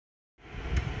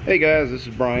Hey guys, this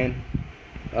is Brian.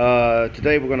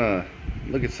 Today we're gonna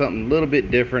look at something a little bit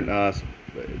different,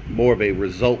 more of a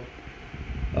result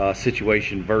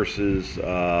situation versus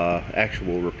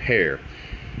actual repair.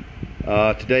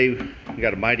 Today we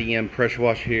got a Mighty M pressure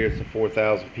washer here. It's a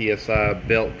 4,000 psi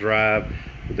belt drive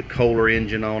with a Kohler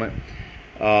engine on it.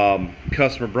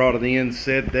 Customer brought it in,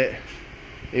 said that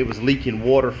it was leaking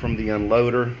water from the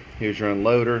unloader. Here's your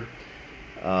unloader.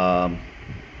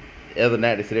 Other than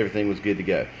that, they said everything was good to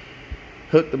go.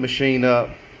 Hooked the machine up,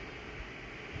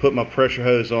 put my pressure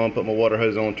hose on, put my water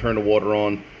hose on, turn the water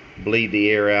on, bleed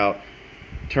the air out,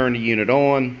 turn the unit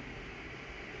on,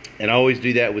 and I always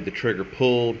do that with the trigger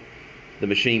pulled. The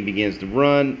machine begins to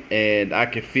run, and I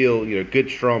could feel, good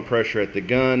strong pressure at the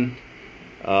gun,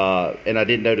 and I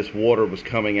didn't notice water was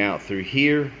coming out through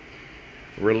here.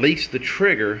 Release the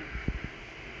trigger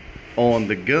on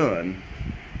the gun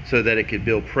so that it could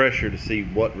build pressure to see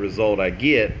what result I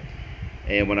get.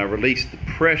 And when I release the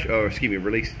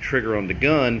release the trigger on the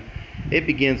gun, it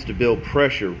begins to build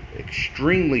pressure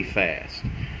extremely fast.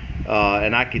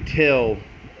 And I could tell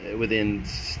within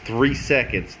 3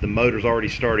 seconds the motor's already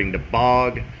starting to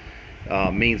bog.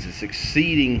 Means it's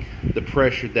exceeding the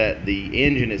pressure that the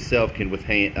engine itself can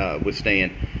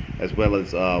withstand, as well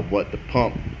as what the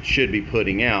pump should be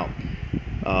putting out.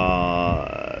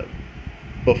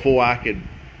 Before I could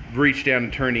reach down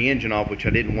and turn the engine off, which I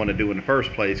didn't want to do in the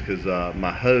first place, because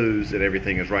my hose and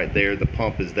everything is right there, the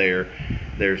pump is there,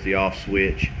 there's the off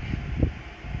switch.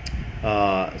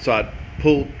 So I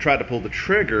tried to pull the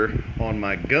trigger on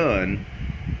my gun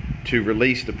to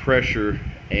release the pressure,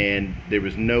 and there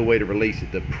was no way to release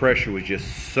it. The pressure was just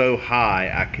so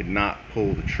high I could not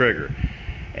pull the trigger.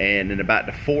 And in about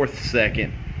the 4th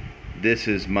second, this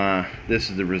is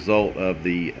the result of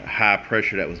the high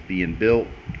pressure that was being built.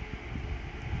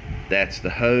 That's the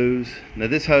hose. Now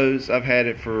this hose, I've had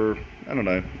it for, I don't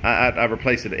know, I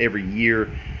replace it every year,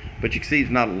 but you can see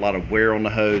there's not a lot of wear on the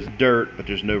hose. Dirt, but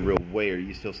there's no real wear.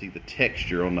 You still see the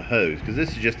texture on the hose, because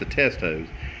this is just a test hose.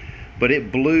 But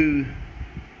it blew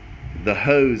the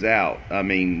hose out, I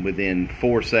mean, within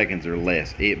 4 seconds or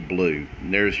less, it blew.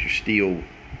 And there's your steel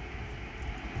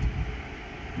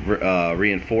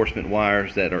reinforcement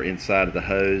wires that are inside of the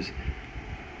hose.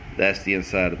 That's the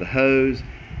inside of the hose.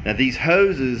 Now these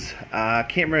hoses, I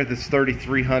can't remember if it's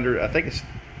 3,300. I think it's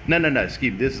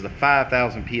excuse me. This is a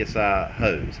 5,000 psi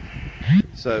hose.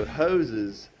 So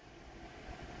hoses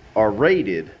are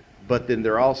rated, but then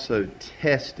they're also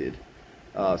tested.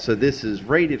 So this is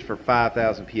rated for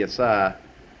 5,000 psi,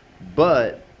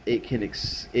 but it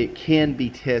can be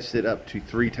tested up to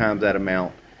 3 times that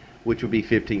amount, which would be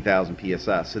 15,000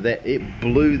 psi. So that it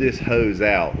blew this hose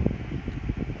out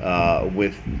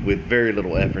with very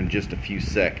little effort in just a few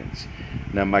seconds.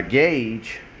 Now my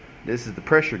gauge, this is the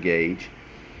pressure gauge.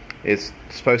 It's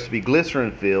supposed to be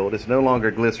glycerin filled. It's no longer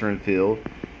glycerin filled.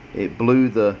 It blew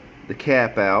the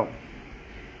cap out,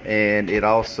 and it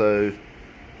also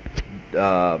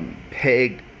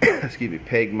pegged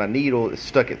my needle. It's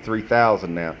stuck at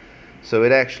 3,000 now. So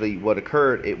it actually, what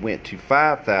occurred, it went to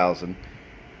 5,000,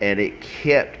 and it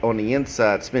kept on the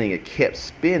inside spinning. It kept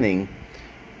spinning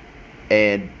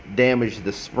and damaged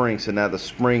the spring. So now the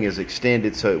spring is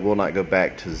extended, so it will not go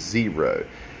back to 0.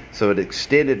 So it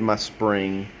extended my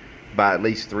spring by at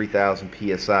least 3,000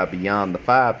 psi beyond the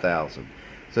 5,000.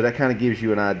 So that kind of gives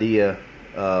you an idea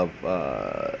of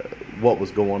what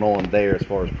was going on there as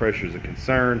far as pressures are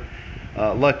concerned.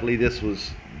 Luckily this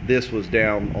was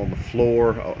down on the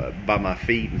floor by my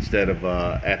feet instead of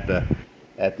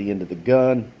at the end of the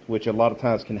gun, which a lot of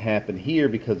times can happen here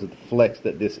because of the flex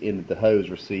that this end of the hose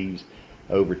receives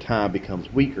over time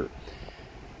becomes weaker.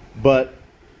 But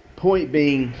point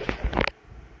being,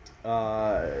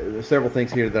 there's several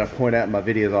things here that I point out in my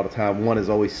videos all the time. One is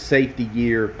always safety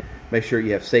gear. Make sure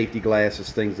you have safety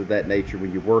glasses, things of that nature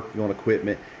when you're working on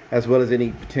equipment, as well as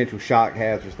any potential shock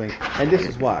hazards things. And this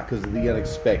is why, because of the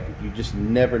unexpected. You just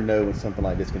never know when something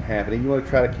like this can happen, and you want to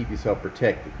try to keep yourself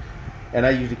protected. And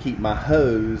I usually keep my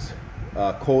hose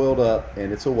coiled up,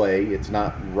 and it's away. It's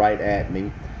not right at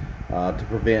me to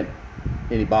prevent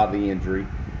any bodily injury.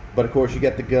 But of course you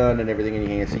got the gun and everything in your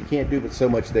hand, so you can't do but so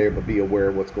much there, but be aware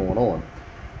of what's going on.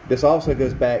 This also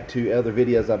goes back to other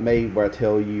videos I've made where I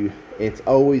tell you it's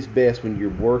always best when you're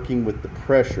working with the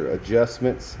pressure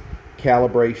adjustments,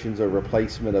 calibrations, or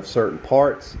replacement of certain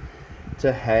parts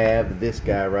to have this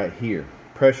guy right here,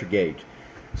 pressure gauge.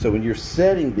 So when you're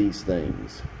setting these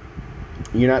things,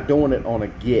 you're not doing it on a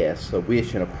guess, a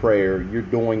wish, and a prayer. You're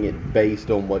doing it based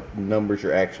on what numbers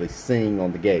you're actually seeing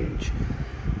on the gauge.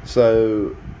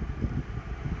 So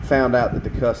found out that the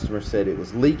customer said it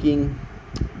was leaking,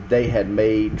 they had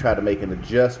tried to make an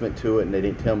adjustment to it, and they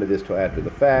didn't tell me this till after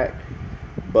the fact.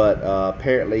 But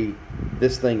apparently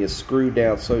this thing is screwed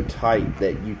down so tight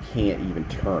that you can't even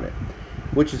turn it,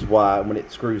 which is why when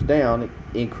it screws down, it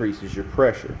increases your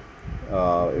pressure.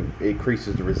 It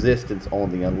increases the resistance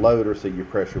on the unloader, so your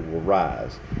pressure will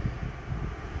rise.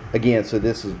 Again, so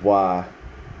this is why,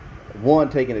 one,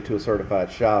 taking it to a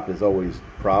certified shop is always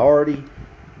priority,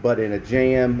 but in a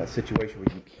jam, a situation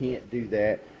where you can't do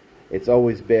that, it's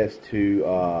always best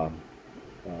to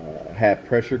have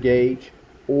pressure gauge,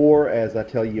 or as I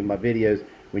tell you in my videos,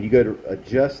 when you go to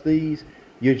adjust these,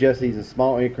 you adjust these in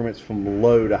small increments from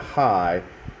low to high,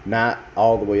 not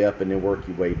all the way up and then work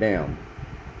your way down.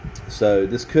 So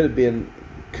this could have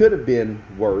been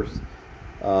worse.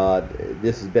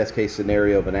 This is best case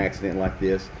scenario of an accident like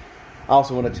this. I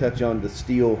also want to touch on the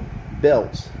steel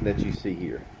belts that you see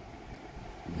here.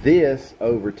 This,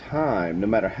 over time, no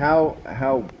matter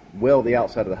how well the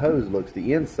outside of the hose looks,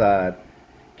 the inside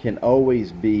can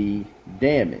always be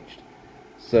damaged.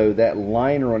 So that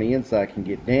liner on the inside can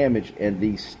get damaged, and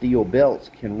these steel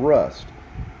belts can rust.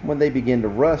 When they begin to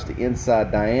rust, the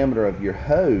inside diameter of your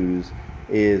hose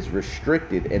is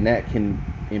restricted, and that can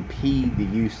impede the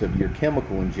use of your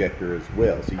chemical injector as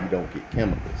well, so you don't get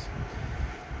chemicals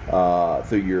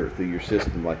through your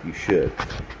system like you should.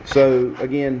 So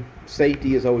again,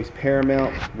 safety is always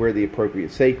paramount. Wear the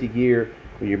appropriate safety gear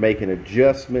when you're making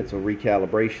adjustments or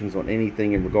recalibrations on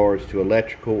anything in regards to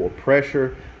electrical or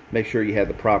pressure. Make sure you have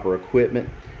the proper equipment.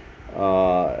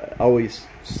 Always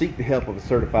seek the help of a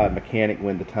certified mechanic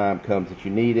when the time comes that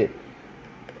you need it.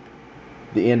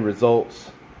 The end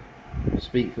results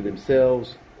speak for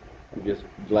themselves. I'm just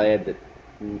glad that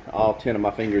all 10 of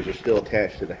my fingers are still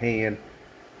attached to the hand.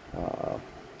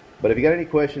 But if you got any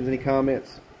questions, any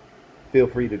comments, feel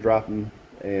free to drop them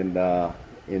in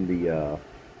the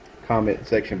comment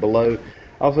section below.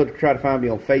 Also, try to find me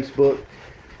on Facebook.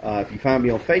 If you find me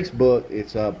on Facebook,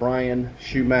 it's Brian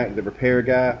Schumack, the repair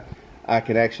guy. I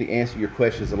can actually answer your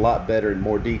questions a lot better in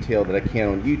more detail than I can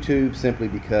on YouTube, simply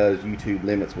because YouTube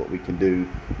limits what we can do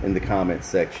in the comments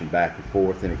section back and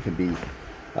forth, and it can be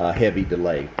heavy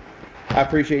delay. I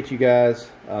appreciate you guys.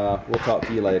 We'll talk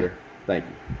to you later. Thank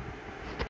you.